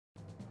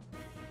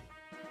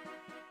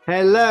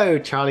Hello,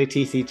 Charlie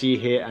TCG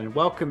here, and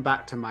welcome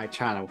back to my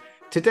channel.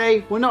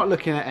 Today, we're not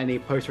looking at any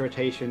post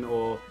rotation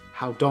or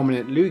how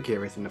dominant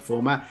Lugia is in the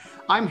format.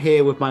 I'm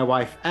here with my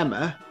wife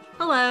Emma.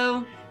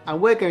 Hello.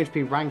 And we're going to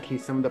be ranking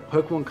some of the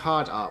Pokemon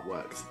card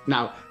artworks.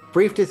 Now,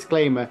 brief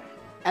disclaimer,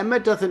 Emma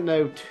doesn't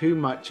know too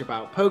much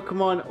about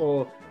Pokemon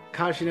or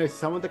cards. She knows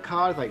some of the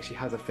cards, like she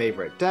has a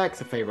favorite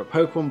decks, a favorite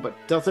Pokemon, but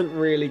doesn't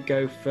really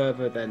go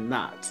further than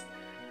that.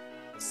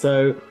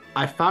 So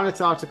I found this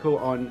article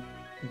on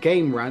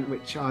Game Rant,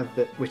 which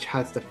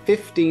has the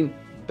 15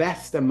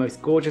 best and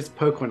most gorgeous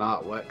Pokemon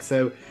artwork.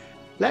 So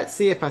let's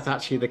see if that's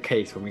actually the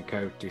case when we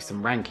go do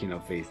some ranking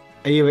of these.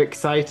 Are you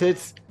excited?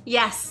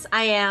 Yes,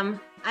 I am.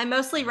 I'm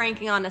mostly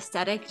ranking on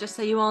aesthetic, just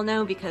so you all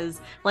know,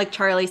 because like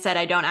Charlie said,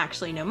 I don't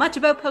actually know much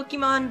about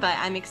Pokemon, but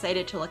I'm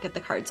excited to look at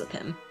the cards with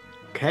him.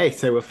 Okay,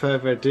 so with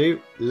further ado,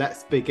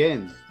 let's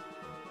begin.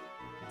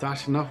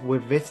 Starting off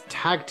with this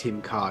tag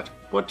team card.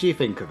 What do you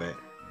think of it?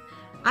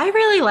 I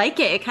really like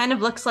it. It kind of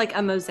looks like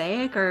a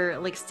mosaic or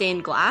like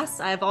stained glass.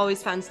 I've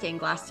always found stained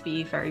glass to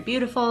be very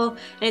beautiful. And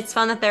it's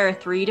fun that there are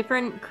 3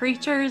 different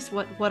creatures.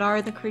 What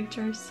are the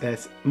creatures?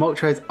 There's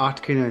Moltres,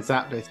 Articuno, and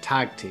Zapdos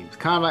tag teams.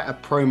 Kind of like a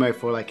promo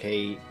for like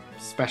a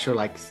special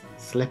like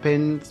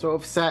slip-in sort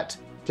of set.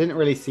 Didn't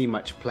really see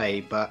much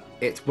play, but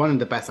it's one of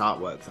the best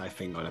artworks I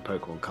think on a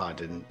Pokemon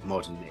card in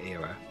modern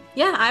era.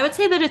 Yeah, I would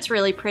say that it's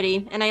really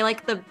pretty. And I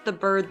like the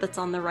bird that's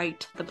on the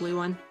right, the blue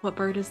one. What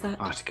bird is that?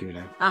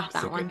 Articuno. Ah,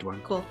 that It's a good one.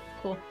 Cool,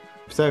 cool.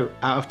 So,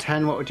 out of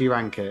 10, what would you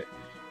rank it?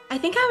 I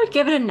think I would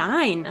give it a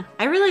 9.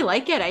 I really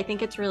like it. I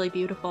think it's really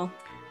beautiful.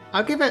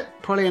 I'll give it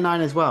probably a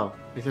 9 as well.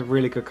 It's a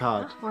really good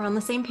card. Oh, we're on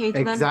the same page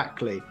then.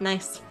 Exactly.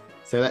 Nice.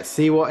 So let's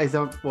see what's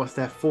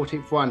their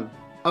 14th one.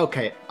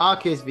 Okay,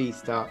 Arceus V,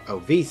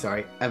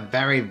 a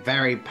very,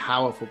 very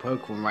powerful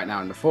Pokemon right now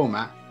in the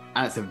format,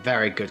 and it's a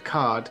very good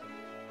card.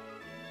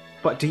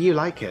 But do you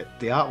like it,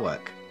 the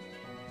artwork?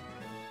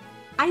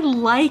 I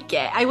like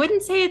it. I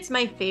wouldn't say it's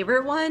my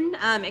favorite one.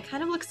 It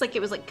kind of looks like it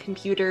was like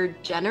computer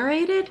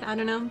generated. I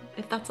don't know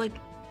if that's like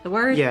the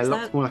word. Yeah, it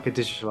looks more like a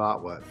digital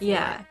artwork.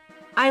 Yeah,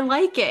 I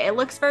like it. It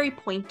looks very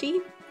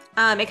pointy.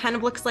 It kind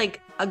of looks like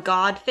a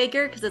god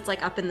figure because it's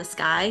like up in the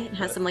sky and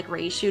has some like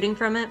rays shooting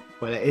from it.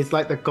 Well, it is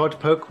like the god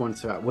Pokemon,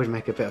 so that would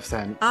make a bit of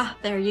sense. Ah,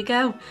 there you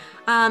go.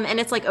 And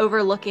it's like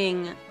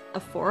overlooking a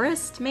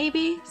forest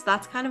maybe, so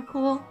that's kind of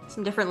cool.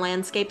 Some different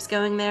landscapes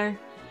going there.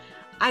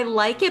 I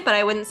like it, but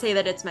I wouldn't say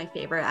that it's my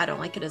favorite. I don't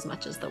like it as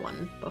much as the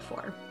one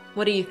before.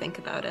 What do you think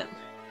about it?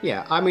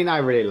 Yeah, I mean, I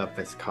really love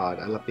this card.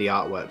 I love the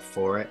artwork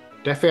for it.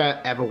 Don't think I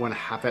ever want to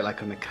have it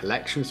like on a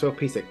collection sort of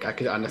piece. I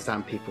could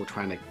understand people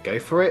trying to go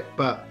for it,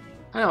 but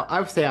I don't know, I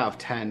would say out of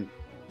 10,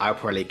 I'll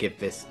probably give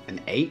this an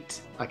 8.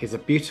 Like, it's a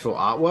beautiful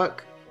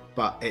artwork,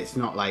 but it's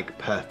not like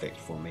perfect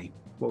for me.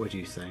 What would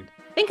you say?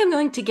 I think I'm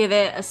going to give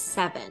it a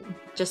 7,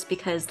 just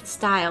because the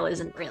style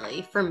isn't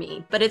really for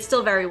me, but it's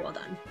still very well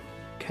done.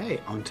 Okay,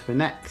 on to the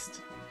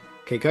next.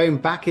 Okay, going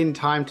back in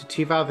time to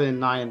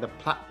 2009, the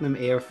Platinum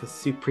era for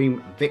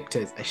Supreme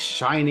Victors, a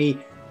shiny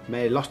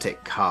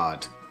Melodic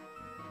card.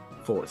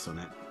 Thoughts on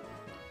it?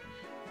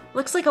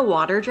 Looks like a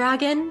water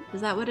dragon.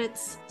 Is that what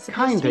it's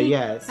supposed to be? Kinda,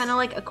 yes. Kind of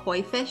like a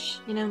koi fish,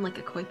 you know, like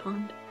a koi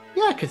pond.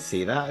 Yeah, I could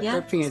see that. Yeah, I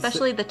don't think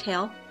especially the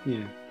tail.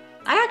 Yeah.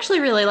 I actually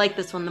really like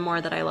this one the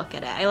more that I look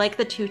at it. I like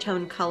the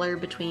 2-tone color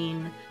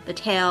between the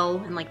tail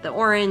and like the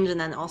orange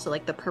and then also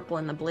like the purple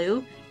and the blue.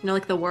 You know,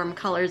 like the warm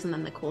colors and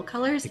then the cool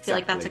colors. Exactly. I feel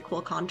like that's a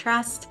cool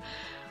contrast.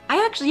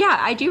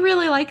 I do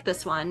really like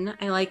this one.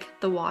 I like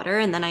the water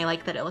and then I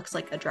like that it looks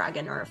like a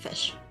dragon or a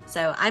fish.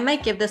 So I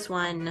might give this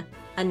one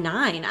a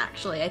 9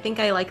 actually. I think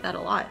I like that a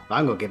lot.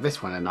 I'm going to give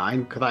this one a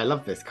 9 because I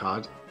love this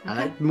card.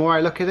 Okay. And the more I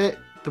look at it,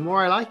 the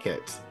more I like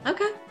it.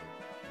 Okay.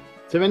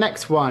 So the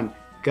next one,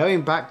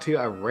 going back to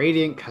a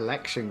Radiant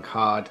Collection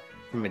card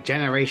from a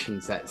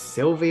Generation set,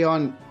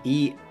 Sylveon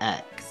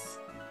EX.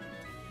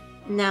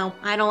 No,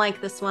 I don't like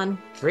this one.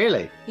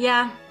 Really?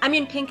 Yeah, I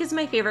mean, pink is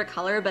my favorite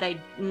color, but I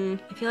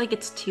feel like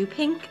it's too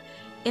pink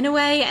in a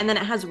way, and then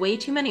it has way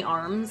too many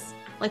arms.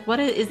 Like,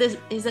 what is this?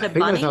 Is it a I think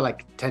bunny? those are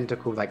like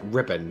tentacles, like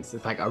ribbons.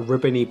 It's like a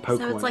ribbony Pokemon.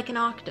 So it's like an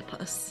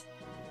octopus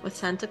with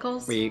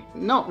tentacles?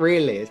 Not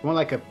really. It's more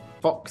like a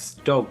fox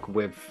dog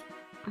with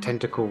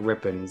tentacle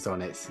ribbons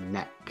on its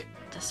neck.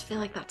 I just feel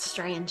like that's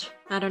strange.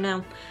 I don't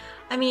know.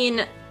 I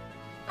mean,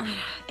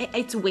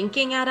 it's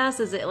winking at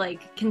us. Is it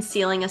like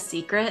concealing a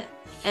secret?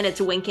 And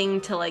it's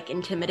winking to like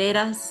intimidate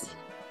us?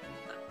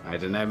 I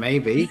don't know,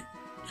 maybe.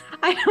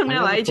 I don't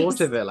know. I never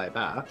thought of it like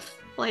that.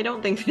 Well, I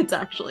don't think it's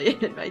actually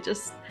it.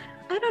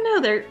 I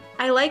don't know.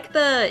 I like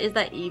is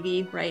that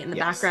Eevee, right, in the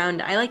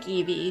background? I like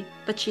Eevee,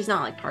 but she's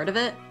not like part of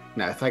it.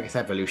 No, it's like its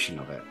evolution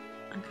of it.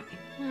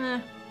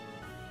 Okay.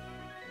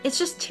 It's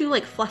just too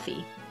like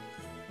fluffy.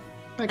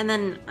 And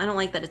then I don't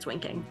like that it's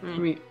winking. I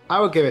mean,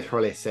 I would give it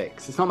probably a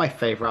 6. It's not my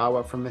favorite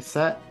artwork from this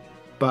set,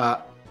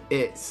 but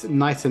it's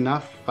nice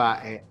enough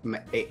that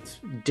it's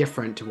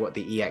different to what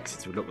the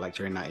EXs would look like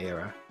during that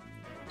era.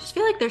 I just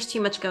feel like there's too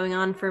much going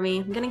on for me.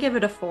 I'm gonna give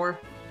it a 4.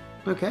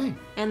 Okay.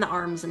 And the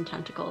arms and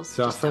tentacles.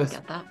 So just our don't first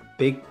get that.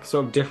 big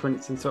sort of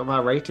difference in sort of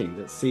our ratings.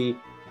 Let's see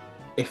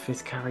if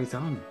this carries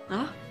on.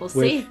 Oh, we'll With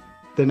see.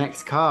 the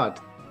next card,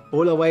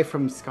 all the way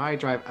from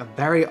SkyDrive, a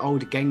very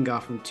old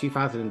Gengar from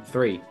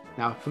 2003.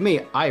 Now, for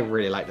me, I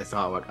really like this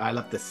artwork. I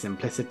love the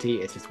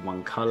simplicity. It's just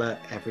one color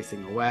every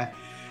single wear.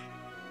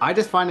 I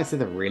just find this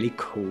is a really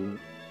cool,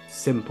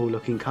 simple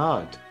looking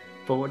card.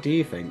 But what do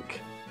you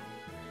think?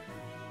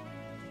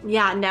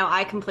 Yeah, no,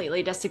 I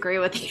completely disagree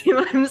with you.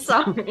 I'm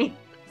sorry.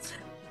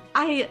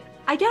 I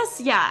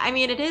guess, yeah, I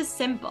mean, it is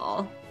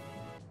simple,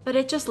 but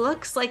it just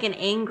looks like an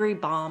angry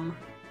bomb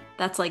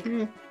that's like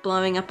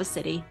blowing up a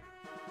city.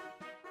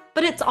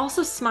 But it's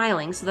also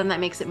smiling, so then that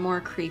makes it more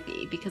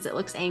creepy because it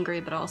looks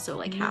angry but also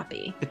like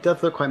happy. It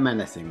does look quite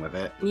menacing with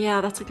it. Yeah,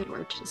 that's a good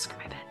word to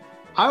describe it.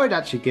 I would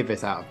actually give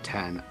this out of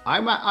 10.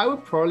 I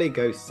would probably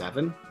go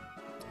 7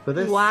 for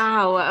this.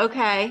 Wow,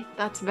 okay.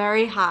 That's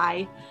very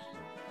high.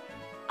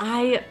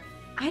 I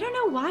don't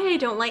know why I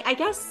don't like, I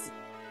guess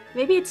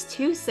maybe it's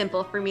too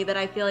simple for me that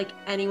I feel like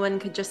anyone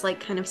could just like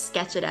kind of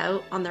sketch it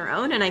out on their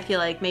own, and I feel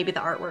like maybe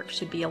the artwork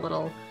should be a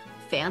little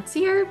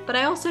fancier, but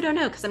I also don't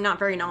know because I'm not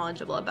very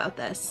knowledgeable about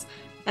this.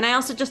 And I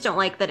also just don't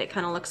like that it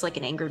kind of looks like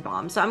an angry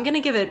bomb. So I'm going to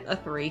give it a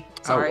 3.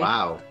 Sorry. Oh,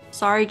 wow.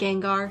 Sorry,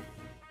 Gengar.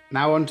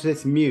 Now on to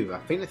this Mew. I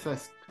think this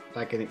was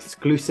like an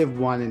exclusive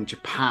one in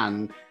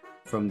Japan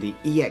from the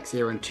EX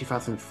era in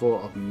 2004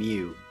 of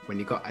Mew when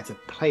you got as a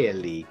player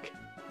league.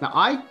 Now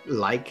I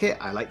like it.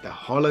 I like the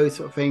hollow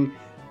sort of thing,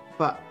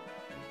 but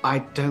I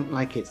don't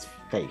like its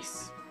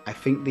face. I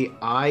think the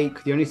eye,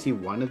 because you only see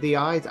one of the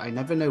eyes, I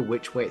never know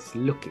which way it's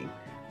looking.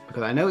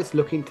 Because I know it's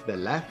looking to the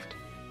left,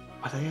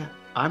 but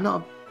I'm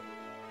not,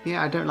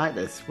 I don't like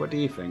this. What do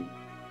you think?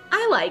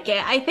 I like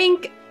it. I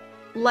think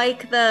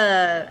like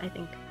I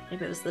think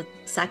maybe it was the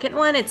second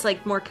one, it's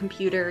like more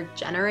computer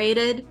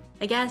generated,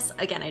 I guess.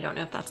 Again, I don't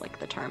know if that's like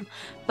the term,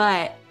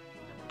 but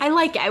I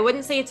like it. I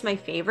wouldn't say it's my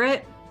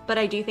favorite, but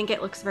I do think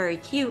it looks very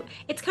cute.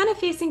 It's kind of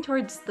facing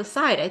towards the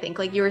side, I think,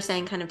 like you were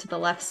saying, kind of to the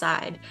left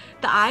side.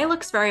 The eye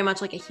looks very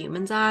much like a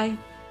human's eye,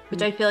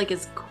 which I feel like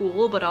is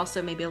cool, but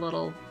also maybe a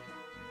little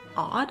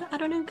odd. I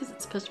don't know, because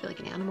it's supposed to be like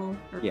an animal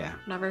or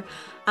whatever.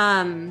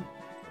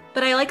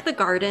 But I like the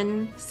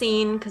garden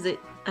scene because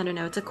I don't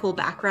know, it's a cool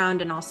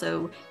background, and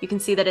also you can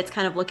see that it's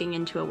kind of looking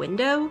into a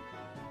window.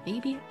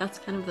 Maybe that's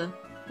kind of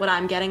what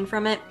I'm getting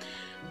from it.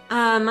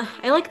 I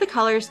like the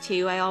colors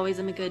too. I always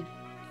am a good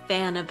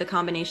fan of the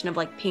combination of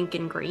like pink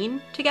and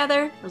green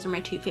together. Those are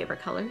my 2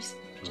 favorite colors,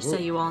 just so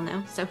you all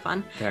know. So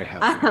fun. Very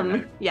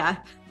helpful. Yeah.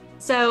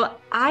 So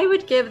I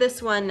would give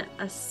this one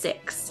a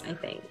 6, I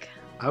think.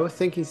 I was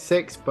thinking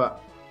 6,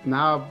 but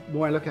now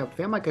more I look at it, I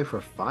think I might go for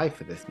a 5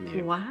 for this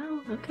Mew.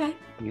 Wow, okay.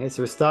 Yeah,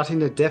 so we're starting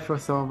to differ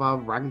some of our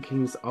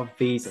rankings of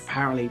these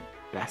apparently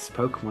best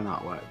Pokemon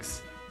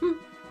artworks.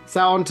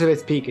 So on to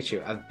this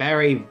Pikachu, a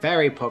very,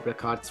 very popular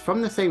card. It's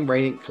from the same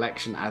Radiant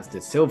collection as the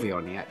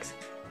Sylveon EX.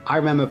 I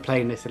remember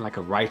playing this in like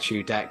a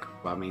Raichu deck,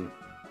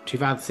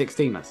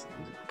 2016, that's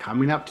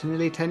coming up to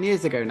nearly 10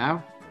 years ago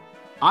now.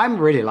 I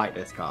really like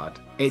this card.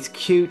 It's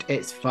cute,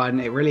 it's fun,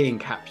 it really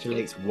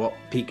encapsulates what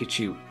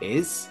Pikachu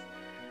is,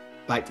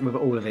 like with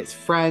all of its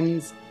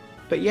friends.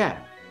 But yeah,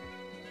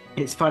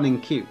 it's fun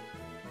and cute.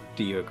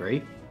 Do you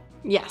agree?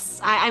 Yes,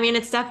 I mean,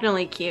 it's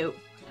definitely cute.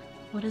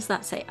 What does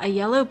that say? A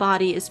yellow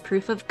body is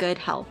proof of good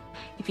health.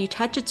 If you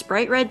touch its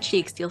bright red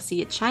cheeks, you'll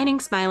see its shining,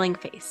 smiling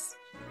face.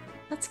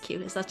 That's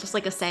cute. Is that just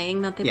like a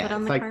saying that they put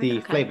on the card? Yeah, it's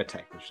like the flavor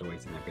text, which is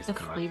always in every card.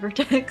 The flavor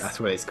text? That's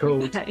what it's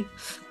called. Okay.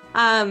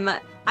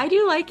 I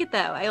do like it though.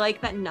 I like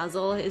that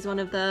nuzzle is one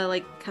of the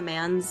like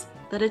commands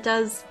that it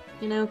does,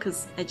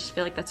 because I just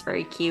feel like that's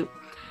very cute.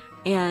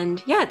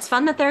 And yeah, it's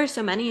fun that there are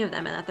so many of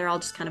them and that they're all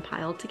just kind of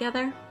piled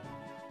together.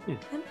 Yeah.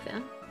 I'm a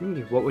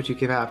fan. What would you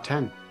give out of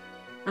 10?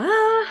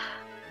 I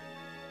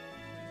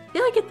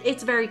feel like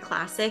it's very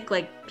classic.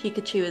 Like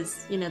Pikachu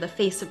is, the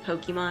face of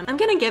Pokemon. I'm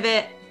gonna give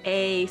it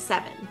a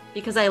 7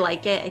 because I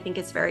like it. I think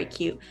it's very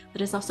cute,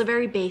 but it's also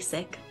very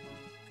basic.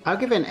 I'll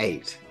give it an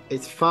 8.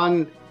 It's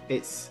fun.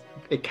 It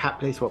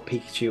encapsulates what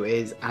Pikachu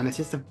is, and it's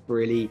just a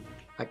really,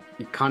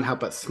 you can't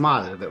help but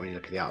smile a little bit when you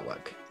look at the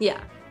artwork. Yeah,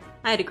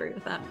 I'd agree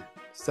with that.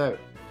 So,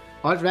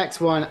 on to the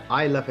next one.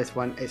 I love this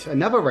one. It's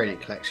another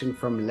Radiant collection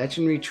from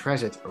Legendary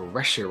Treasures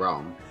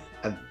Reshiram,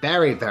 a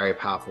very, very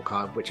powerful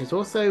card, which was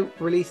also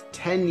released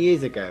 10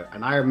 years ago,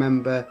 and I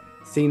remember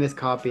seeing this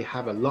card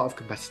have a lot of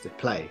competitive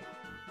play.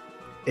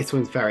 This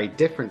one's very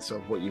different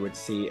sort of what you would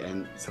see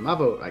in some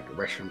other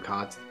Reshiram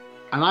cards,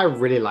 and I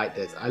really like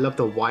this. I love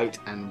the white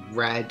and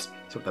red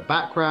sort of the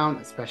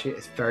background, especially.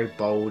 It's very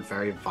bold,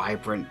 very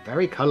vibrant,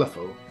 very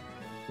colorful.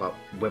 Well,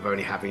 with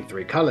only having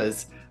 3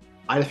 colors,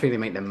 I just think they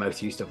make the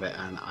most use of it,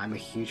 and I'm a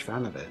huge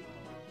fan of it.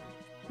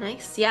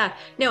 Nice. Yeah.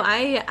 No,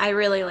 I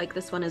really like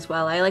this one as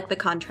well. I like the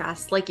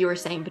contrast, like you were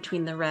saying,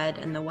 between the red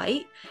and the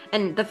white,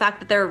 and the fact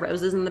that there are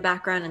roses in the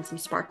background and some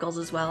sparkles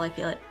as well. I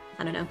feel it,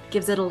 I don't know,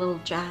 gives it a little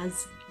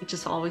jazz, which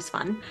is always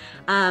fun.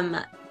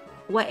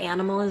 What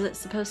animal is it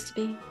supposed to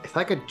be? It's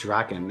like a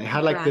dragon. They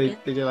had Dragon?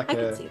 they did I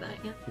can see that.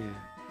 Yeah. Yeah,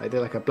 they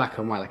did like a black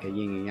and white, like a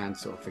yin and yang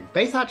sort of thing,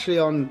 based actually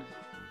on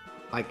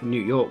like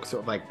New York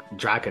sort of like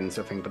dragon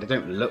sort of thing, but they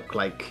don't look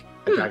like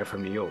a dragon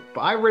from New York.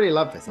 But I really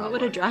love this artwork. What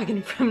would a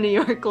dragon from New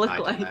York look I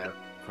like? don't know.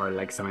 Probably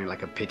like something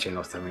like a pigeon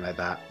or something like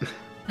that.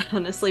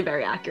 Honestly,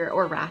 very accurate.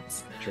 Or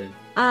rats. True.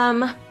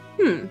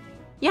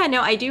 Yeah,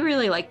 no, I do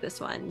really like this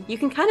one. You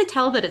can kind of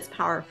tell that it's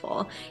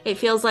powerful. It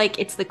feels like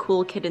it's the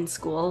cool kid in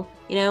school.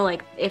 You know,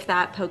 like if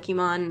that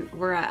Pokemon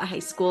were at a high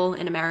school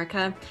in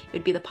America, it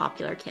would be the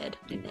popular kid,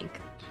 I think.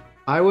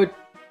 I would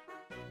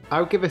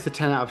give this a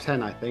 10 out of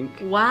 10, I think.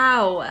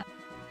 Wow.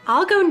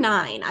 I'll go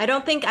 9. I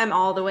don't think I'm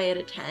all the way at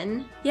a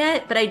 10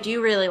 yet, but I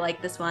do really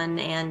like this one,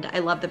 and I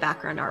love the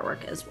background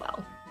artwork as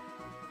well.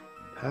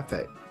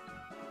 Perfect.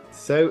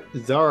 So,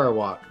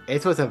 Zoroark.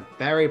 It was a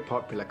very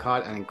popular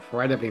card and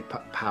incredibly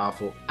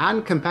powerful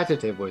and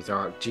competitive with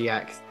Zoroark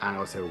GX and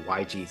also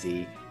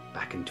YGZ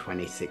back in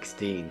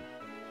 2016.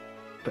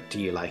 But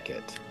do you like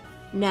it?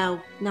 No,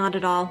 not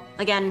at all.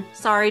 Again,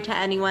 sorry to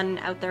anyone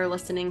out there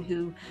listening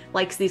who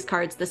likes these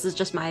cards. This is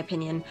just my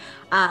opinion.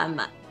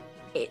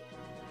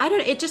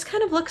 It just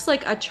kind of looks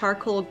like a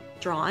charcoal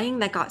drawing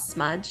that got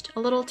smudged a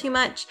little too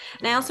much.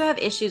 And I also have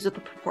issues with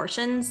the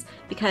proportions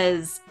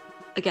because,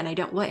 again,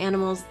 what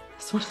animals?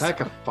 It's like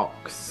a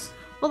fox.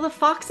 Well, the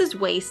fox's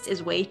waist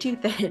is way too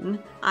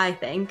thin, I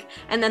think.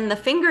 And then the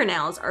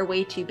fingernails are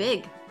way too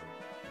big.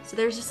 So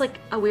there's just like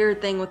a weird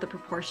thing with the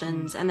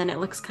proportions, and then it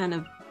looks kind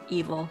of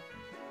evil.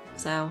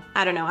 So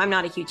I don't know. I'm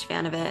not a huge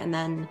fan of it. And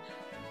then,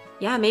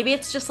 yeah, maybe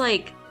it's just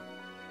like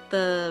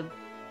the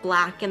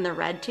black and the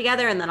red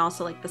together, and then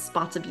also like the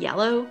spots of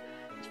yellow.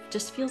 It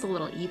just feels a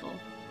little evil.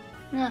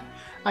 Yeah,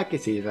 I can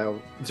see though.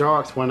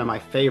 Zoroark's one of my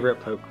favorite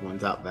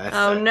Pokemons out there.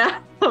 Oh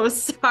no,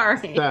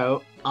 sorry.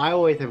 So I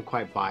always am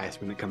quite biased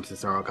when it comes to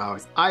Zoroark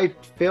artworks. I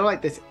feel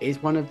like this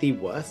is one of the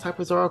worst type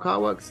of Zoroark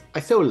artworks.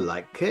 I still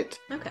like it.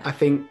 Okay. I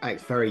think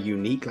it's very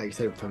unique, like you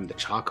said, from the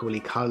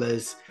charcoaly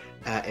colors.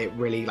 It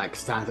really like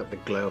stands up the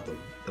glow of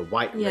the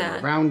white ring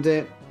around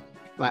it.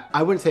 Like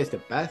I wouldn't say it's the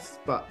best,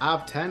 but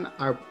out of 10,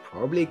 I'd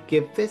probably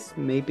give this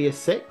maybe a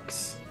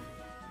 6.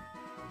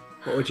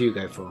 What would you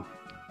go for?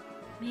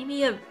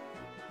 Maybe I'm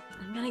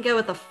gonna go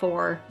with a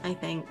 4, I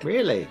think.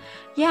 Really?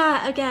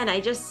 Yeah, again, I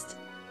just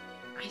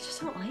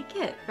don't like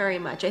it very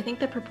much. I think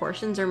the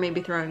proportions are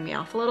maybe throwing me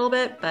off a little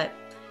bit, but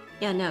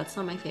yeah, no, it's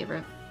not my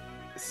favorite.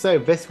 So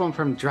this one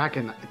from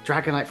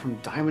Dragonite from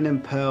Diamond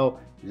and Pearl,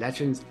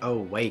 Legends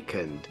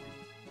Awakened.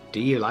 Do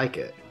you like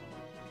it?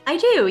 I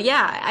do,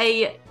 yeah.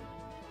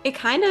 It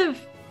kind of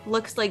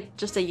looks like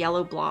just a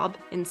yellow blob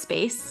in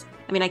space.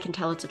 I mean, I can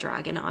tell it's a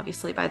dragon,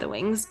 obviously, by the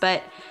wings,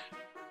 but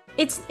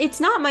it's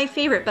not my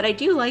favorite, but I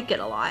do like it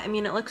a lot. I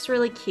mean, it looks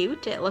really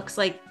cute. It looks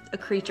like a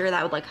creature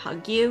that would like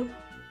hug you.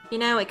 You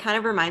know, it kind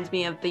of reminds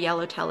me of the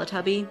yellow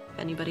Teletubby, if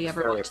anybody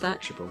ever watched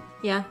that.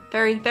 Yeah,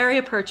 very, very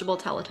approachable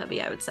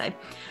Teletubby, I would say.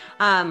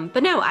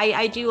 But no,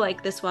 I do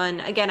like this one.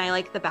 Again, I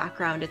like the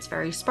background. It's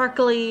very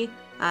sparkly.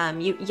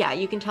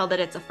 You can tell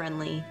that it's a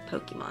friendly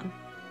Pokemon.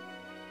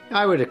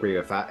 I would agree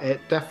with that.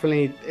 It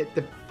definitely,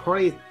 they're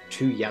probably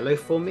too yellow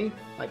for me.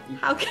 Like,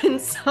 how can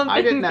something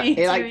I don't know. be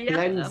It like too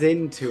yellow? blends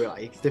into it.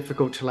 Like, it's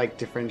difficult to like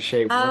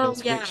differentiate what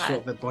is which sort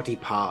of the body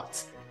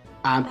parts.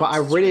 But I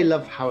really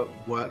love how it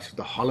works with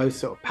the hollow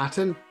sort of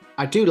pattern.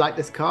 I do like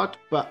this card,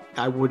 but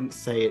I wouldn't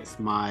say it's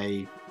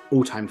my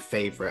all-time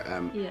favorite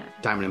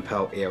Diamond and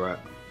Pearl era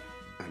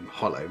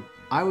hollow.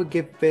 I would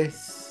give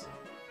this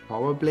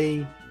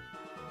probably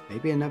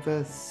maybe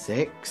another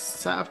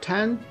 6 out of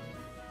 10.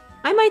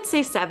 I might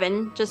say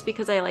 7, just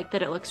because I like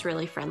that it looks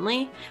really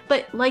friendly.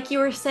 But like you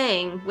were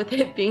saying, with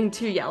it being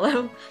too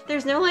yellow,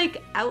 there's no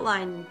like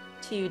outline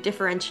to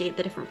differentiate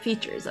the different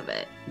features of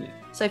it. Yeah.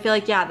 So I feel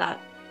like,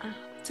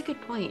 that's a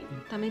good point.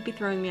 That might be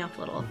throwing me off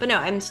a little. But no,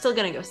 I'm still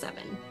going to go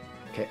 7.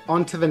 Okay,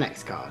 on to the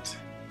next card.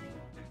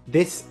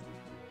 This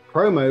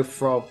promo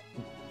from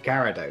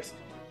Gyarados.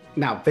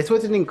 Now, this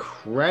was an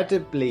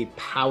incredibly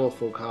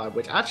powerful card,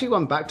 which actually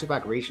won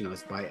back-to-back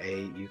regionals by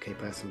a UK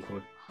person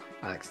called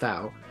Alex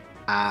Dow.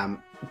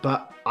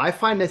 But I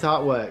find this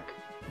artwork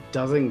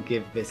doesn't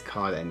give this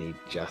card any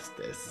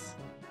justice.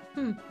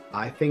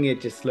 I think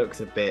it just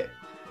looks it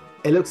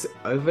looks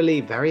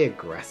overly very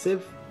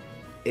aggressive.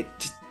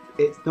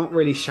 It's not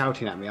really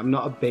shouting at me. I'm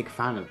not a big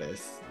fan of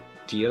this.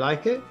 Do you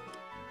like it?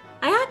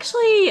 I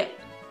actually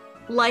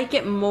like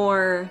it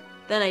more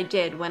than I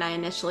did when I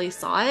initially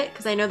saw it,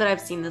 because I know that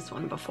I've seen this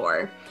one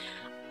before.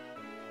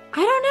 I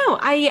don't know.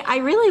 I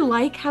really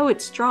like how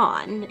it's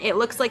drawn. It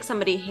looks like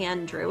somebody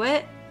hand drew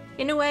it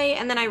in a way,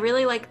 and then I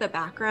really like the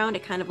background.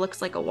 It kind of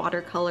looks like a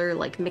watercolor,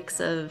 like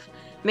mix of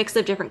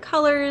different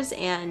colors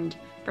and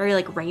very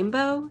like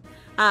rainbow.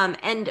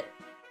 And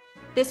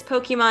this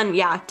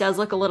Pokemon, does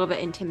look a little bit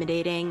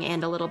intimidating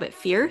and a little bit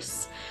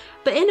fierce.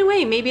 But in a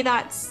way, maybe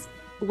that's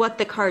what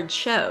the card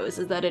shows,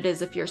 is that it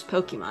is a fierce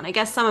Pokemon. I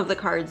guess some of the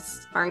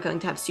cards aren't going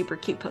to have super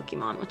cute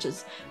Pokemon, which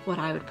is what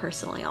I would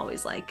personally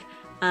always like.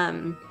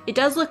 It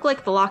does look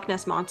like the Loch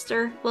Ness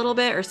Monster a little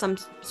bit, or some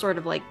sort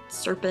of like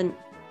serpent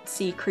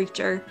sea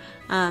creature.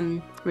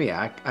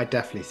 Yeah, I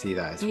definitely see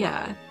that as well.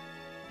 Yeah.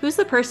 Who's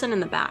the person in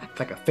the back? It's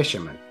like a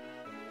fisherman.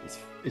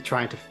 He's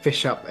trying to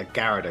fish up a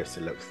Gyarados,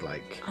 it looks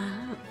like.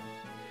 Oh.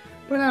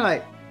 But no,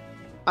 like,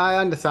 I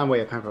understand where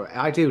you're coming from.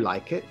 I do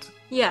like it.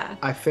 Yeah.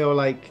 I feel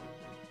like,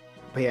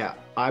 but yeah,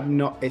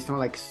 it's not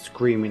like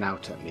screaming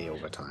out at me all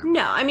the time.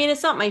 No, I mean,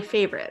 it's not my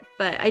favorite,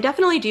 but I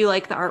definitely do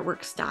like the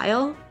artwork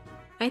style,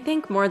 I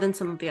think, more than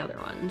some of the other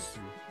ones.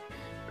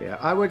 But yeah,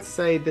 I would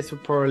say this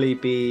would probably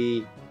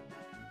be,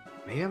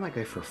 maybe I might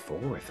go for a 4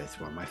 with this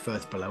one, my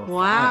first below a 5.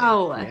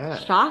 Wow, Yeah.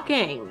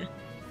 shocking.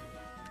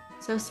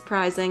 So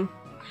surprising.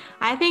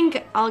 I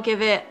think I'll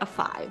give it a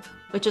 5,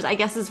 which is, I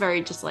guess, is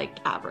very just like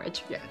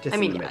average. Yeah, just I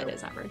mean, in the yeah, it middle.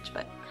 is average,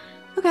 but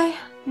okay.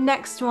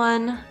 Next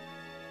one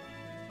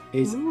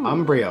Is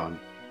Umbreon,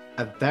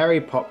 a very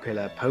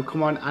popular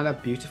Pokemon and a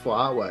beautiful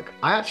artwork.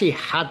 I actually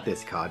had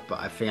this card, but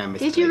I think I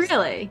misplaced Did you it.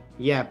 really?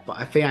 Yeah, but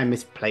I think I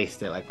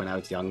misplaced it like when I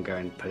was younger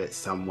and put it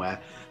somewhere.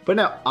 But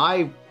no,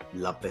 I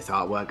love this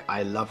artwork.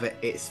 I love it.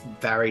 It's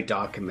very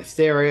dark and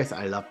mysterious.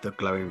 I love the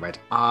glowing red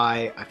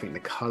eye. I think the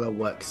color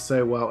works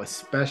so well,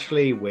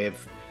 especially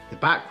with the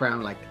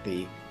background, like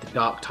the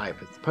dark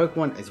type of the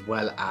Pokemon, as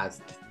well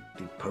as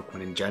the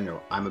Pokemon in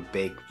general. I'm a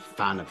big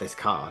fan of this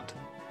card.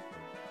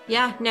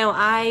 Yeah, no,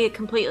 I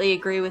completely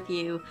agree with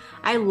you.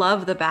 I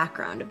love the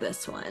background of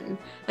this one.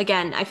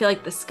 Again, I feel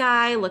like the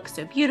sky looks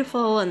so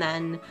beautiful, and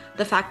then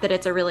the fact that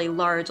it's a really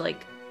large,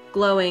 like,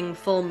 glowing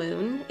full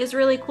moon is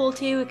really cool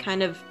too. It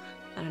kind of,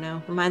 I don't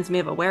know, reminds me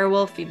of a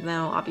werewolf, even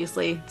though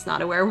obviously it's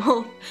not a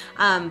werewolf.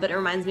 But it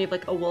reminds me of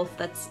like a wolf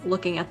that's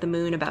looking at the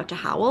moon about to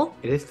howl.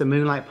 It is the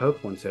Moonlight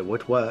Pokemon, so it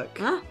would work.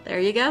 Ah,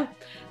 there you go.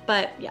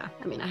 But yeah,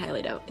 I mean, I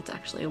highly doubt it's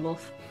actually a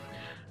wolf.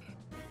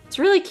 It's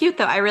really cute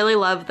though. I really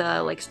love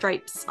the like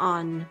stripes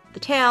on the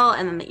tail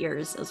and then the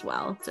ears as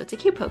well. So it's a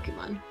cute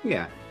Pokemon.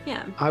 Yeah.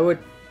 Yeah. I would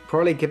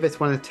probably give this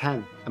one a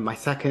 10. And my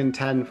second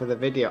 10 for the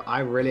video.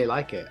 I really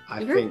like it.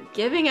 You're think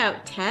giving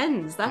out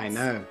 10s. That's I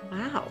know.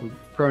 Wow. I'm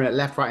throwing it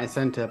left, right, and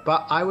center.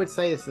 But I would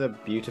say this is a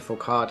beautiful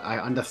card. I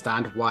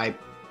understand why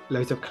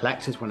loads of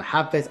collectors want to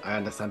have this. I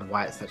understand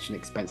why it's such an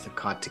expensive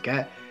card to get.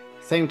 At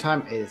the same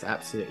time, it is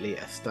absolutely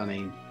a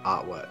stunning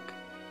artwork.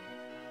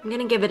 I'm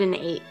gonna give it an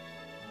 8.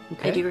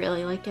 Okay. I do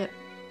really like it.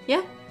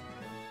 Yeah.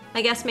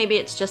 I guess maybe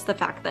it's just the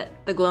fact that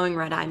the glowing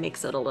red eye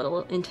makes it a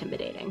little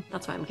intimidating.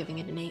 That's why I'm giving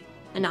it an 8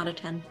 and not a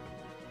 10.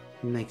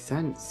 Makes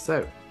sense.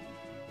 So,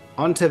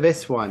 onto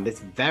this one. This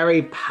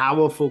very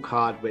powerful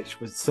card, which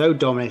was so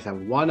dominant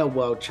and won a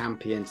world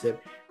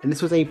championship. And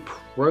this was a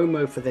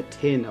promo for the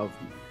tin of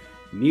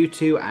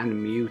Mewtwo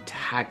and Mew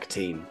Tag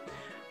Team.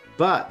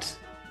 But,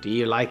 do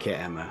you like it,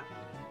 Emma?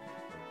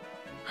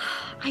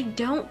 I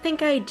don't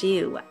think I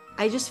do.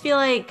 I just feel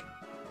like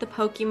the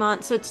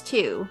Pokemon, so it's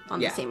 2 on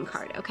the same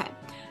card. Okay.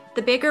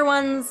 The bigger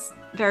one's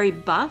very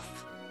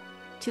buff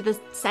to the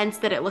sense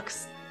that it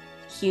looks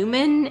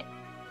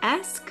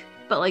human-esque,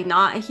 but like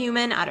not a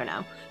human. I don't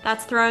know.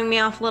 That's throwing me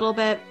off a little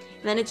bit.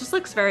 And then it just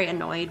looks very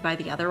annoyed by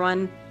the other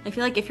one. I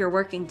feel like if you're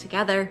working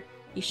together,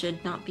 you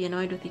should not be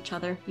annoyed with each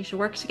other. You should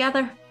work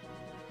together.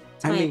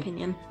 That's my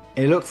opinion.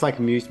 It looks like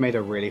Mew's made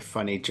a really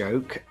funny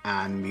joke,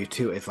 and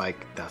Mewtwo is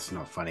like, that's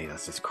not funny,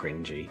 that's just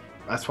cringy.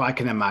 That's why I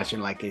can imagine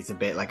like he's a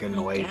bit like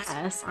annoyed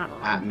I don't know.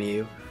 at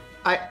Mew.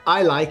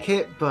 I like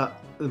it, but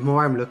the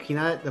more I'm looking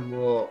at it, the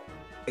more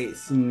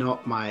it's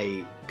not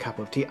my cup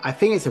of tea. I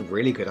think it's a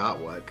really good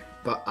artwork,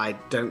 but I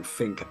don't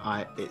think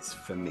it's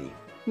for me.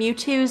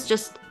 Mewtwo's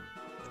just,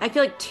 I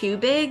feel like too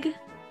big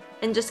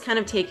and just kind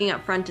of taking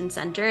up front and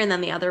center, and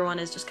then the other one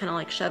is just kind of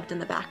like shoved in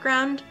the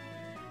background.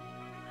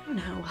 I don't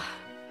know.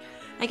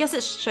 I guess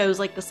it shows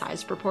like the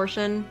size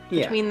proportion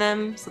between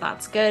them, so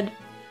that's good.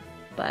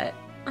 But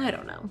I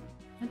don't know.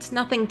 It's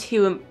nothing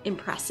too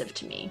impressive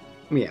to me.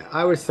 Yeah,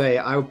 I would say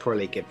I would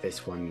probably give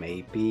this one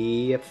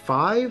maybe a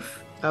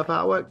 5 of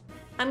artwork.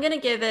 I'm gonna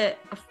give it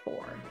a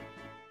 4.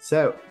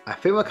 So I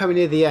think we're coming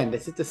near the end.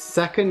 This is the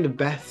second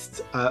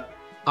best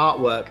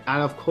artwork,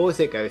 and of course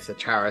it goes to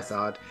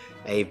Charizard,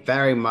 a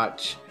very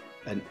much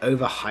an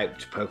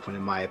overhyped Pokemon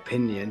in my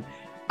opinion.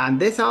 And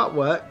this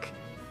artwork,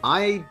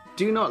 I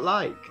do not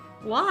like.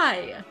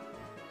 Why?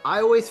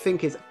 I always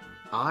think his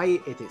eye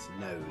is its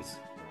nose.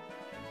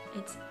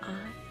 It's eye.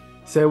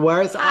 So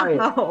whereas I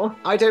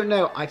don't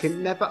know, I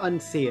can never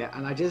unsee it,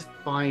 and I just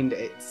find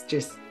it's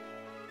just,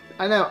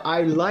 I know,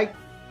 I like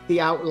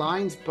the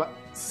outlines, but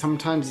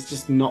sometimes it's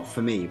just not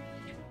for me.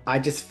 I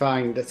just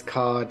find this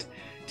card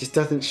just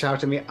doesn't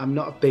shout at me. I'm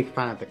not a big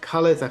fan of the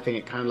colors. I think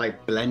it kind of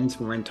like blends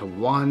more into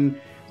one.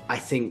 I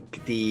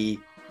think the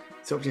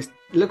sort of just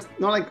looks,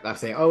 not like I'm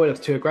saying, oh, it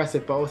looks too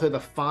aggressive, but also the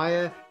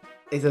fire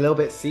is a little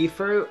bit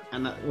see-through,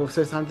 and that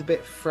also sounds a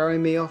bit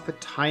throwing me off a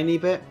tiny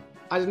bit.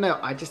 I don't know,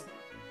 I just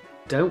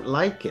don't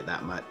like it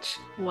that much.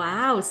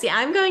 Wow. See,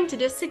 I'm going to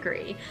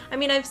disagree. I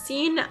mean, I've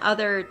seen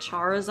other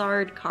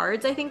Charizard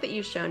cards, I think that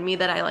you've shown me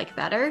that I like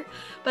better,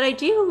 but I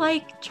do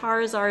like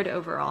Charizard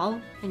overall.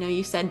 I know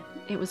you said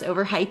it was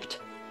overhyped,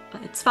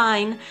 but it's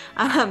fine.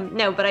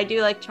 No, but I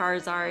do like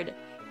Charizard.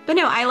 But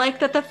no, I like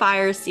that the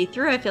fire is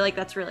see-through. I feel like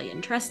that's really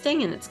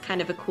interesting, and it's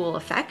kind of a cool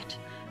effect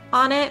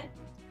on it.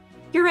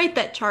 You're right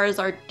that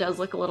Charizard does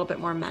look a little bit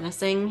more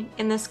menacing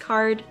in this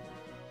card.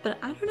 But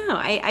I don't know.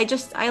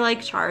 I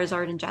like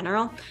Charizard in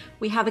general.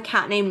 We have a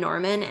cat named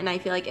Norman, and I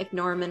feel like if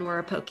Norman were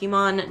a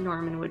Pokemon,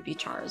 Norman would be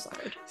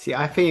Charizard. See,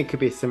 I think it could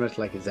be similar to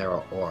like a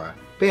Zero Aura.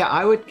 But yeah,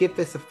 I would give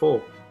this a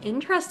 4.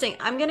 Interesting.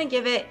 I'm gonna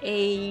give it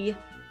a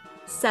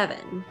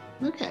 7.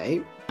 Okay.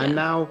 Yeah. And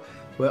now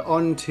we're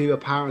on to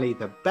apparently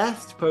the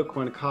best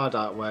Pokemon card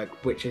artwork,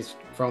 which is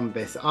from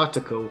this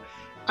article.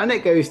 And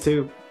it goes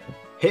to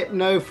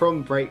Hypno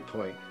from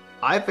Breakpoint.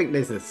 I think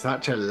this is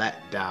such a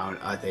letdown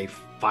as a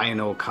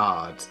final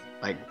card.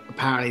 Like,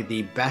 apparently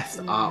the best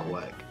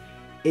artwork.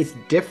 It's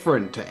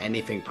different to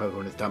anything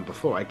Pokemon has done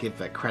before. I give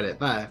that credit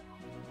there.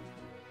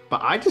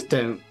 But I just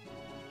don't...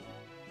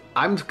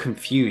 I'm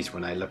confused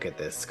when I look at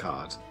this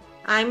card.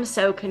 I'm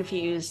so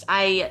confused.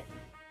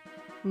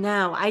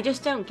 No, I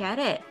just don't get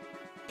it.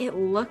 It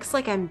looks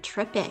like I'm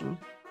tripping,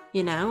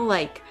 you know?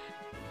 Like,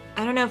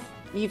 I don't know if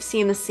you've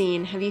seen the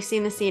scene. Have you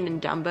seen the scene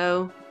in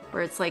Dumbo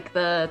where it's like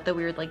the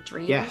weird like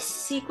dream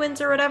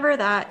sequence or whatever?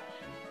 That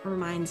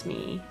reminds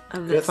me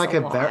of this. It's like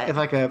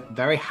a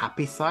very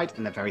happy side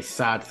and a very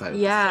sad side.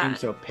 Yeah. The same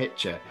sort of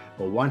picture.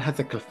 But one has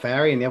a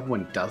Clefairy and the other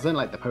one doesn't,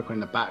 like the Pokemon in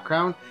the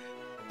background.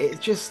 It's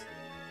just...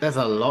 There's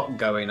a lot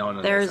going on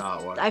in this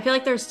artwork. I feel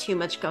like there's too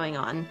much going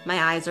on.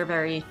 My eyes are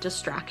very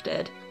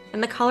distracted.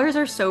 And the colors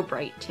are so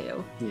bright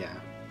too. Yeah.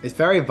 It's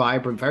very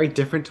vibrant, very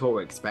different to what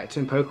we expect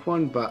in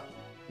Pokemon, but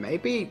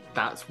maybe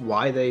that's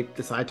why they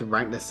decided to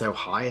rank this so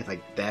high as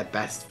like their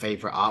best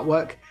favorite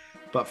artwork.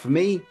 But for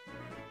me,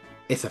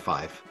 it's a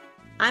 5.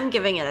 I'm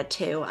giving it a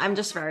 2. I'm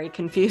just very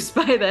confused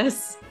by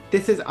this.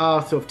 This is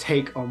our sort of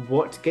take on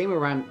what Game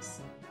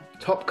Rants'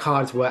 top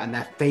cards were and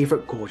their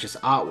favorite gorgeous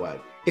artwork.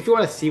 If you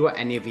want to see what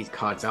any of these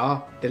cards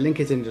are, the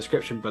link is in the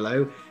description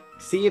below.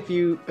 See if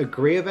you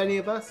agree with any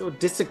of us or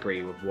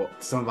disagree with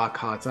what some of our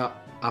cards are,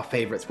 our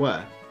favorites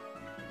were.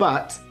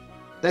 But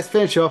let's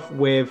finish off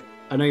with,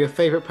 I know your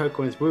favorite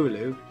Pokemon is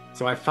Wooloo,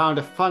 so I found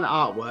a fun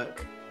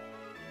artwork.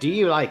 Do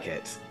you like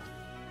it?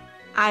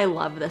 I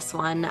love this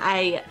one.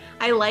 I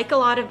like a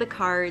lot of the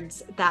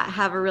cards that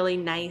have a really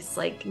nice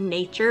like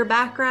nature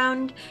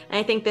background. And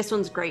I think this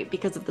one's great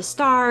because of the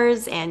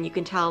stars and you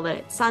can tell that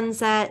it's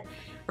sunset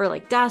or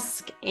like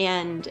dusk,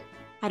 and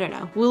I don't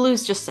know,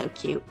 Wooloo's just so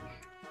cute.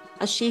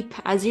 A sheep,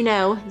 as you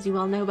know, as you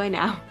all know by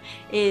now,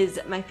 is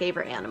my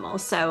favorite animal.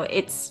 So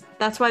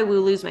that's why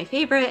Wooloo's my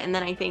favorite, and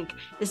then I think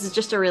this is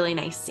just a really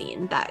nice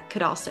scene that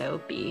could also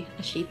be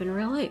a sheep in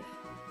real life.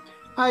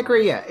 I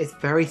agree, yeah. It's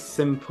very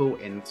simple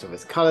in sort of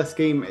its color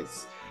scheme.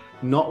 It's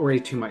not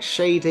really too much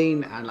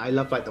shading, and I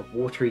love like the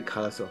watery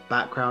color sort of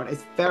background.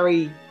 It's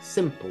very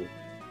simple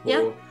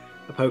for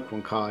a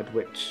Pokemon card,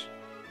 which,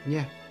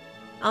 yeah.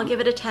 I'll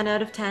give it a 10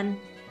 out of 10.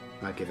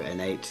 I'll give it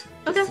an 8.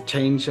 Okay. Just to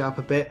change it up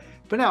a bit.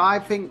 But no, I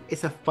think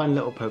it's a fun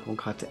little Pokemon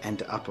card to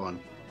end it up on.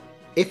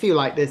 If you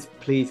like this,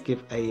 please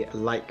give a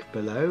like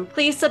below.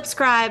 Please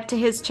subscribe to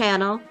his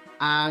channel.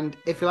 And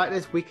if you like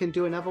this, we can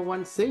do another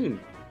one soon.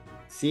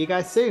 See you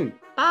guys soon.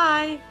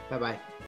 Bye. Bye-bye.